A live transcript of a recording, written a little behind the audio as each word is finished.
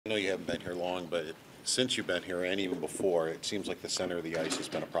know you haven't been here long, but since you've been here and even before, it seems like the center of the ice has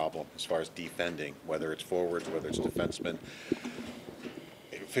been a problem as far as defending, whether it's forwards, whether it's defensemen.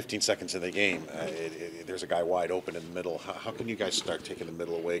 15 seconds of the game, there's a guy wide open in the middle. How can you guys start taking the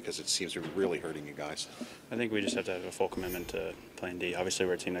middle away, because it seems to be really hurting you guys? I think we just have to have a full commitment to playing D. Obviously,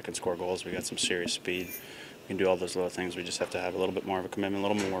 we're a team that can score goals. We got some serious speed. We can do all those little things. We just have to have a little bit more of a commitment, a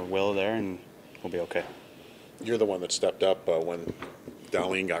little more will there, and we'll be okay. You're the one that stepped up when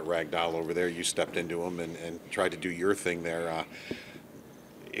Darlene got ragged all over there. You stepped into him and tried to do your thing there.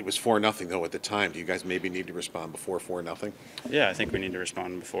 It was 4-0 though at the time. Do you guys maybe need to respond before 4-0? Yeah, I think we need to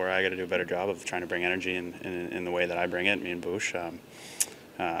respond before. I got to do a better job of trying to bring energy in the way that I bring it, me and Bush.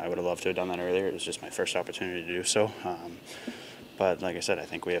 I would have loved to have done that earlier. It was just my first opportunity to do so. But like I said, I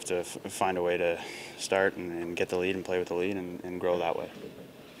think we have to find a way to start and get the lead and play with the lead and grow that way.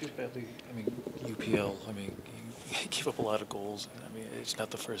 Feel badly. I mean, UPL. I mean, you give up a lot of goals. I mean, it's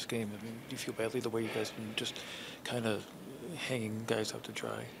not the first game. I mean, do you feel badly the way you guys been just kind of hanging guys out to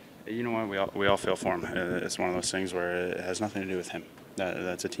dry? You know what? We all feel for him. It's one of those things where it has nothing to do with him.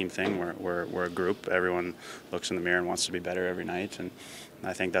 That's a team thing. We're a group. Everyone looks in the mirror and wants to be better every night, and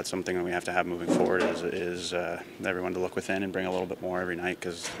I think that's something that we have to have moving forward. Is everyone to look within and bring a little bit more every night,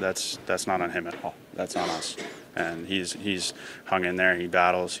 because that's not on him at all. That's on us. And he's hung in there. He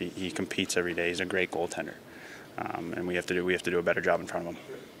battles. He competes every day. He's a great goaltender, and we have to do a better job in front of him.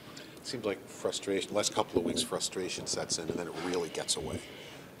 It seems like frustration, last couple of weeks, frustration sets in, and then it really gets away.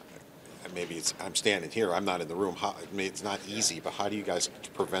 Maybe I'm standing here, I'm not in the room. It's not easy, but how do you guys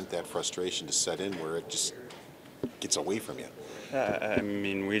prevent that frustration to set in where it just gets away from you? I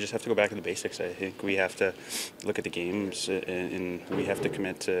mean, we just have to go back to the basics. I think we have to look at the games, and we have to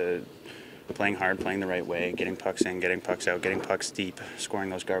commit to playing hard, playing the right way, getting pucks in, getting pucks out, getting pucks deep, scoring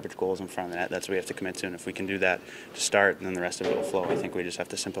those garbage goals in front of the net. That's what we have to commit to, and if we can do that to start, then the rest of it will flow. I think we just have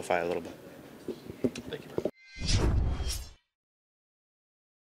to simplify a little bit. Thank you.